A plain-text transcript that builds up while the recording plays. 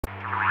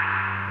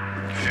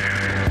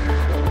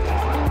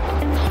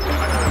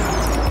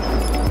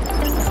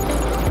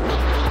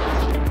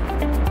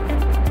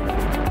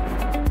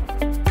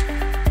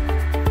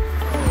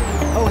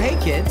Oh, hey,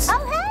 kids.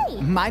 Oh,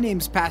 hey. My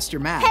name's Pastor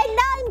Matt. And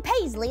I'm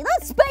Paisley,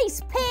 the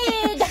space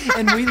pig.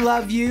 And we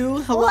love you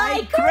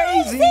like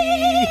crazy.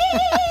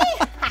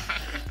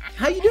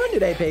 How you doing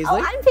today, Paisley?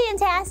 Oh, I'm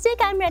fantastic.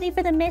 I'm ready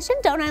for the mission.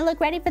 Don't I look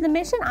ready for the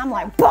mission? I'm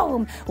like,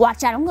 boom.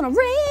 Watch out. I'm going to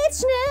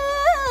reach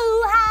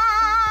new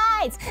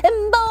heights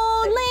and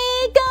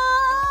boldly go.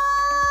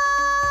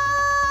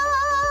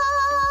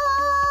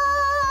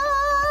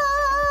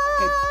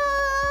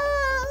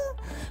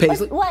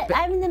 Paisley, What?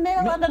 I'm in the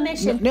middle of a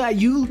mission. No,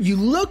 you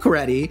look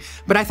ready,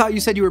 but I thought you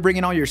said you were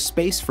bringing all your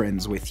space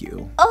friends with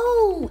you.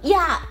 Oh,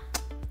 yeah.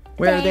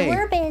 Where are they? They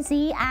were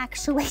busy,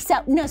 actually,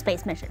 so no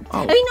space mission. Oh.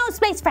 I mean, no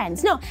space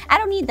friends. No, I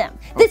don't need them.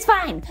 That's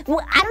fine.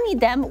 Well, I don't need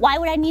them. Why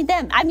would I need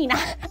them? I mean,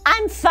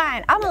 I'm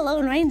fine. I'm a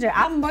Lone Ranger.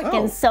 I'm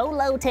working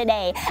solo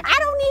today. I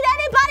don't need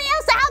anybody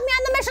else to help me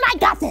on the mission. I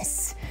got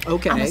this.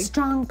 Okay. I'm a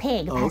strong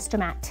pig, Pastor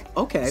Matt.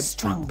 Okay.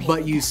 Strong pig.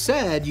 But you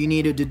said you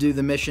needed to do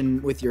the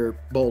mission with your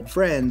bold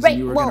friends, Right, and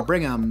you were going to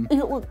bring them.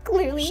 Well,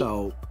 clearly.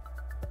 So,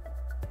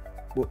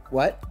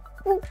 what?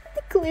 Well,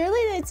 clearly,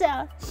 it's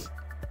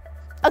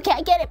Okay,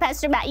 I get it,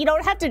 Pastor Matt. You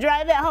don't have to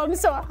drive it home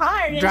so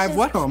hard. Drive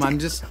what home? I'm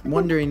just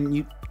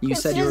wondering. You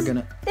said you were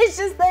gonna. It's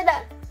just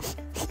that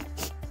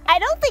I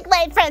don't think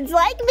my friends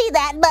like me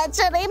that much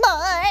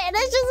anymore, and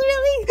it's just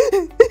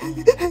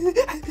really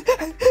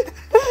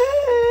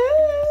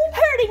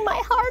hurting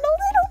my heart a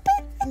little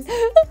bit.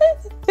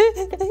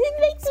 It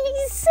makes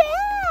me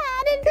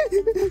sad, and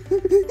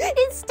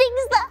it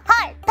stings the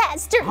heart,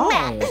 Pastor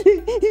Matt.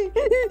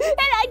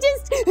 And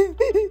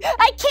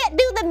I can't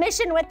do the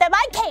mission with them.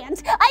 I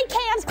can't.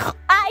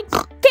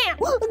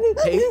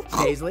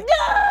 Paisley?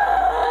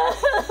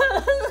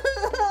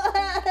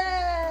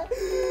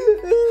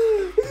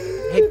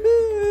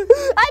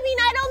 I mean,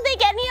 I don't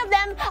think any of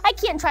them, I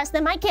can't trust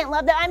them. I can't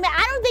love them. I mean,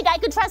 I don't think I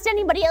could trust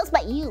anybody else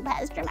but you,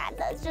 Pastor Matt.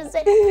 Let's just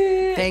say.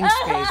 Thanks,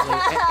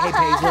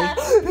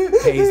 Paisley.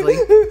 Hey,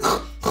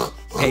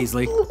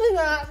 Paisley. Paisley.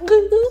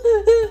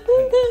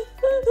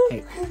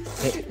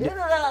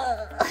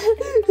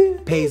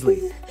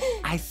 Paisley,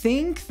 I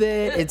think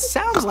that it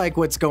sounds like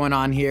what's going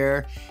on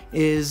here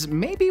is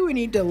maybe we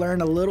need to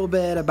learn a little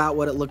bit about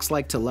what it looks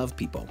like to love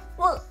people.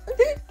 Well,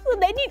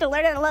 they need to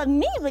learn how to love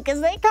me because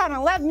they kind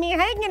of left me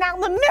hanging out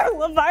in the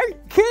middle of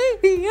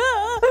Arcadia.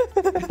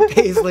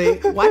 Paisley,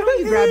 why don't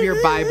you grab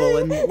your Bible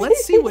and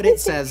let's see what it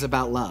says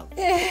about love.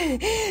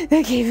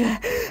 Okay,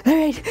 all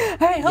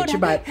right, hold Get your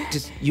Bible.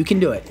 You can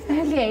do it.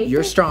 Okay.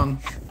 You're strong.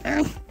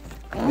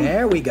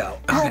 There we go.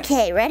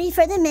 Okay, ready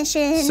for the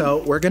mission.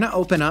 So we're gonna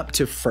open up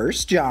to 1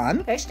 John.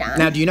 1 John.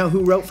 Now, do you know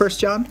who wrote 1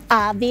 John?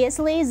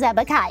 Obviously,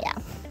 Zebekiah.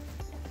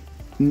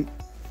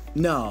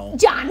 No.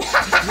 John.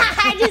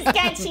 I just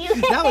got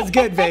you. That was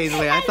good,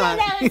 Paisley. I thought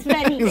that was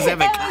funny.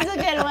 That was a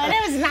good one.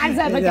 It was not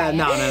Zebekiah.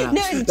 No.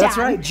 No, it was That's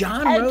John. right.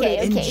 John wrote it,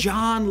 and Okay.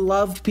 John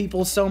loved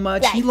people so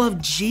much. Right. He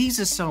loved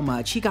Jesus so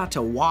much. He got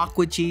to walk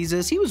with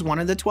Jesus. He was one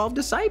of the 12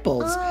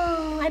 disciples.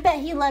 Oh, I bet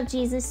he loved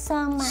Jesus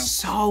so much.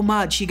 So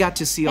much. He got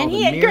to see all And the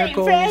he had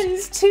miracles. great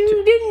friends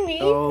too, didn't he?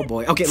 Oh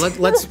boy. Okay,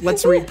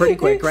 let's read pretty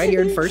quick right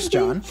here in 1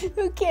 John.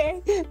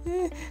 Okay.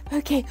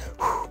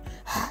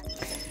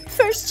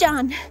 1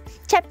 John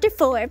chapter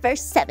 4,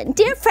 verse 7.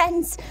 Dear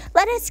friends,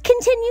 let us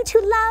continue to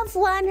love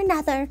one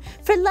another,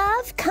 for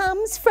love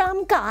comes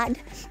from God.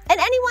 And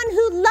anyone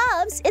who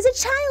loves is a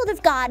child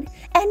of God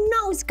and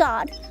knows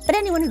God. But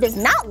anyone who does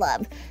not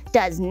love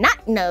does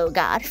not know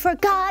God, for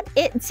God,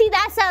 see,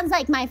 that sounds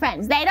like my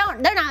friends. They're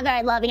not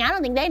very loving. I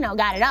don't think they know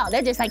God at all.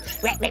 They're just like,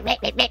 and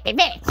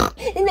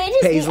they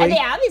just, Paisley? they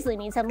obviously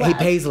need some love. Hey,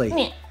 Paisley.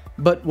 Yeah.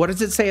 But what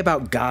does it say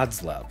about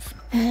God's love?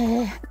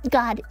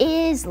 God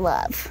is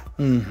love.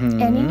 Mm-hmm.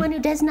 Anyone who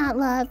does not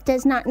love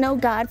does not know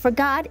God, for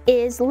God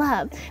is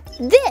love.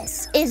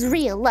 This is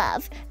real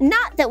love.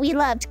 Not that we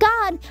loved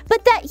God,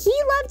 but that He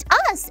loved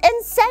us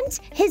and sent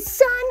His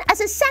Son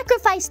as a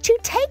sacrifice to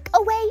take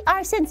away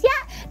our sins.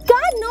 Yeah,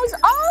 God knows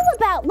all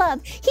about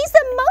love. He's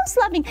the most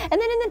loving. And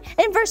then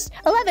in verse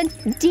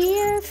 11,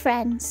 dear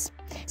friends,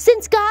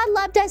 since God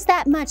loved us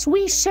that much,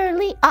 we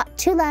surely ought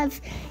to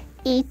love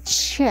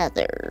each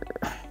other.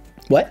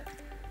 What?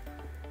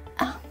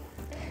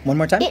 One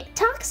more time? It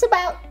talks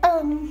about,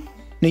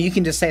 No, you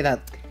can just say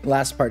that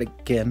last part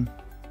again.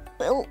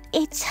 well,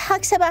 it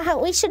talks about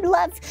how we should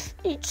love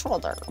each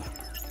other.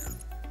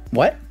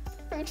 What?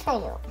 Each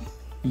other.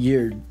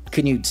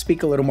 Can you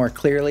speak a little more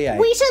clearly?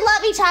 We should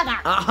love each other.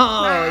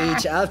 Oh,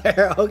 each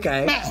other.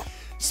 Okay.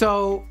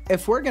 So,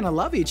 if we're going to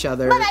love each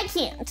other, But I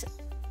can't.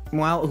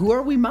 well, who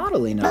are we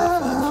modeling it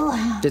off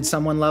of? Did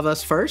someone love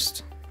us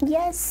first?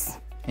 Yes,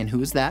 And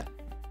who's that?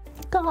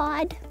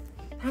 God.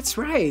 That's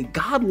right.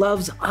 God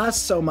loves us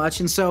so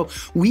much, and so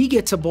we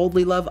get to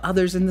boldly love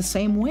others in the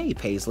same way,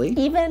 Paisley.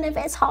 Even if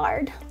it's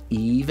hard.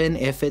 Even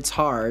if it's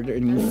hard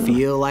and you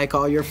feel like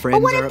all your But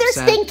friends what are if they're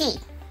upset. stinky?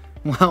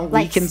 Well, we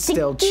Like can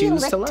still stinky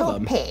choose to little love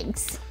them.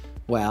 pigs.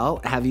 Well,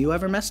 have you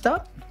ever messed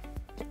up?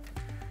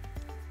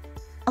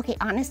 Okay,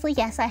 honestly,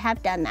 yes, I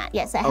have done that.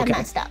 Yes, I have Okay.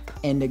 messed up.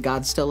 And did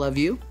God still love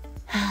you?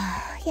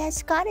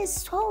 Yes, God is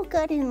so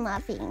good and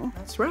loving.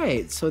 That's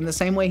right. So in the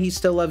same way he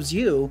still loves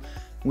you,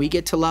 we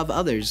get to love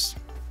others,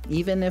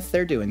 even if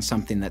they're doing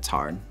something that's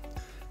hard.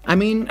 I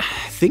mean,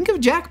 think of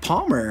Jack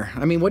Palmer.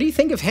 I mean, what do you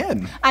think of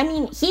him? I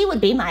mean, he would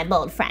be my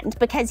bold friend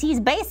because he's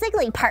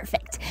basically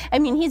perfect. I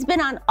mean, he's been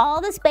on all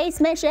the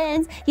space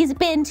missions. He's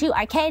been to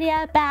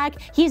Arcadia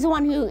back. He's the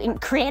one who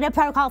created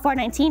Protocol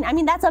 419. I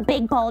mean, that's a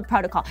big, bold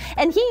protocol.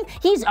 And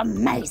he's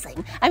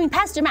amazing. I mean,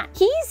 Pastor Matt,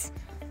 he's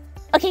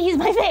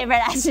my favorite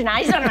astronaut.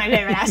 He's one of my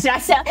favorite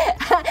astronauts. So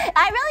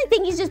I really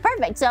think he's just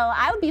perfect. So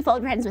I would be full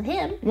friends with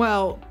him.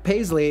 Well,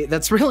 Paisley,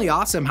 that's really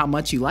awesome how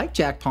much you like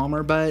Jack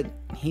Palmer, but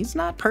he's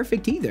not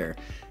perfect either.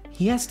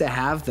 He has to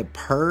have the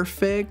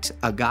perfect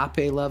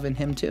agape love in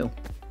him too.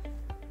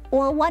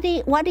 Well, what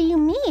do you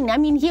mean? I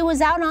mean, he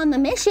was out on the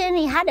mission.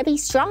 He had to be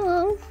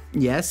strong.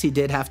 Yes, he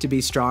did have to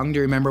be strong. Do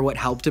you remember what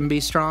helped him be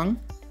strong?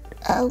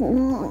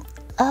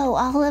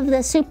 All of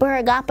the super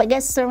agape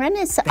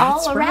serenus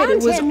all around It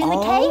was him in the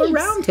all caves.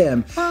 around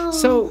him. Oh.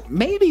 So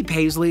maybe,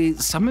 Paisley,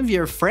 some of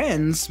your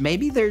friends,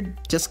 maybe they're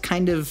just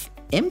kind of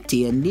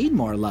empty and need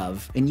more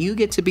love, and you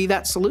get to be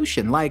that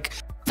solution. Like,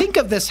 think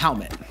of this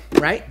helmet,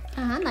 right?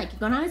 Like you're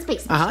going on a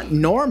space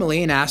mission.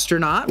 Normally, an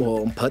astronaut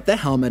will put the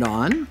helmet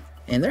on,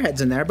 and their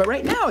head's in there, but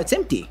right now it's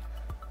empty.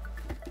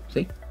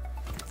 See?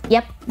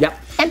 Yep. Yep.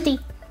 Empty.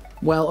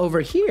 Well,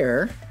 over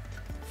here,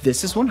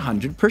 this is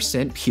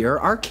 100%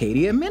 pure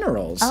Arcadia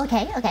minerals.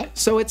 Okay.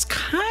 So it's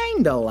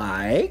kind of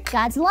like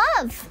God's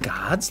love.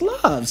 God's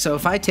love. So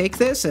if I take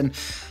this, and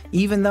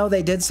even though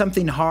they did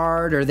something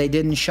hard or they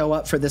didn't show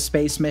up for the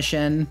space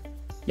mission,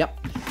 yep,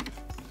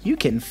 you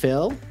can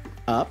fill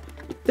up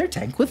their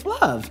tank with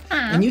love.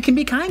 And you can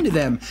be kind to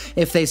them.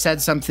 If they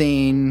said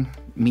something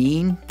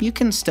mean, you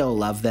can still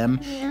love them.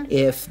 Yeah.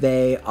 If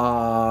they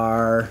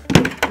are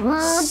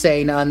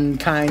saying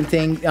unkind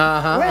things,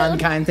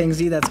 unkind things,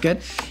 that's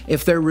good.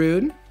 If they're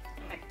rude,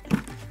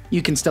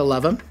 you can still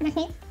love them.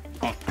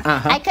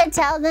 I could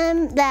tell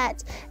them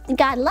that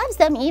God loves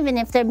them even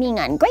if they're being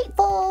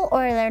ungrateful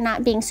or they're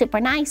not being super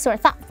nice or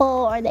thoughtful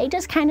or they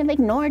just kind of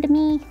ignored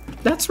me.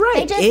 That's right.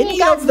 They just need Any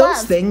God's of those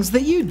love. things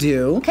that you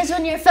do. Because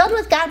when you're filled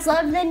with God's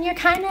love, then you're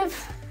kind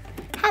of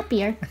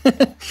happier.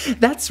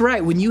 That's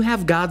right. When you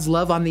have God's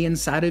love on the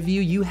inside of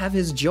you, you have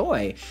his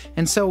joy.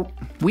 And so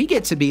we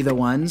get to be the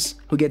ones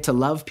who get to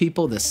love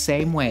people the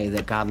same way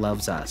that God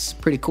loves us.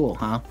 Pretty cool,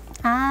 huh?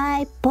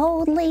 I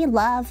boldly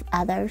love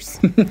others.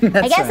 I guess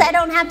right. I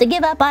don't have to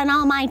give up on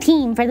all my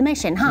team for the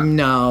mission, huh?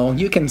 No,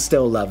 you can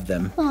still love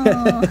them.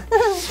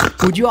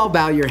 Would you all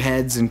bow your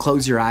heads and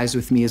close your eyes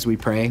with me as we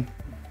pray?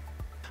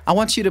 I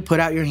want you to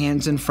put out your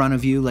hands in front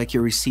of you like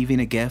you're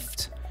receiving a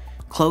gift.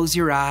 Close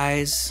your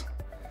eyes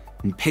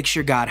and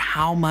picture God,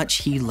 how much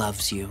he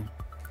loves you.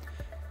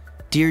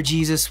 Dear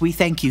Jesus, we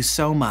thank you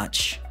so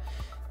much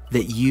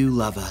that you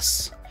love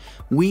us.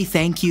 We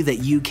thank you that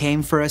you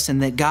came for us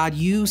and that, God,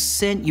 you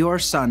sent your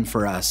son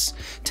for us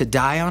to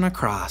die on a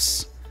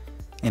cross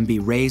and be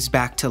raised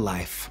back to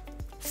life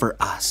for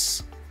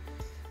us.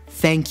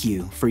 Thank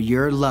you for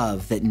your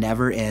love that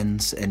never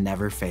ends and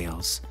never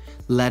fails.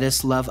 Let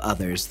us love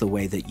others the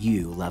way that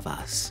you love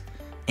us.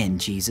 In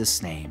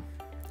Jesus' name,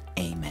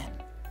 amen.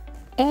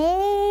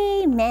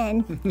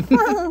 Amen.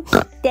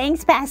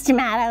 Thanks, Pastor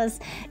Matt. I was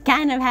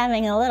kind of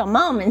having a little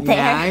moment there.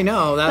 Yeah, I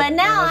know. But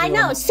now I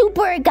know,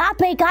 super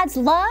agape, God's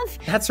love.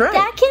 That's right.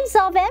 That can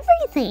solve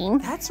everything.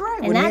 That's right.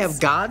 And When we that's-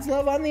 have God's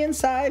love on the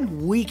inside,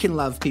 we can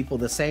love people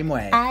the same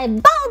way. I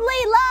boldly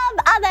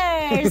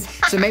love others.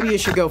 So maybe you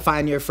should go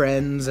find your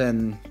friends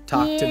and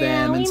talk to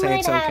them and say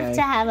it's we might have okay.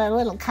 to have a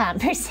little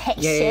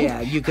conversation.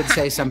 Yeah. You could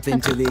say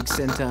something to the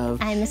extent of,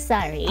 I'm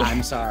sorry.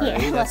 I'm sorry. Yeah,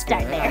 we'll That's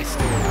start good. there. I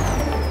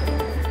see.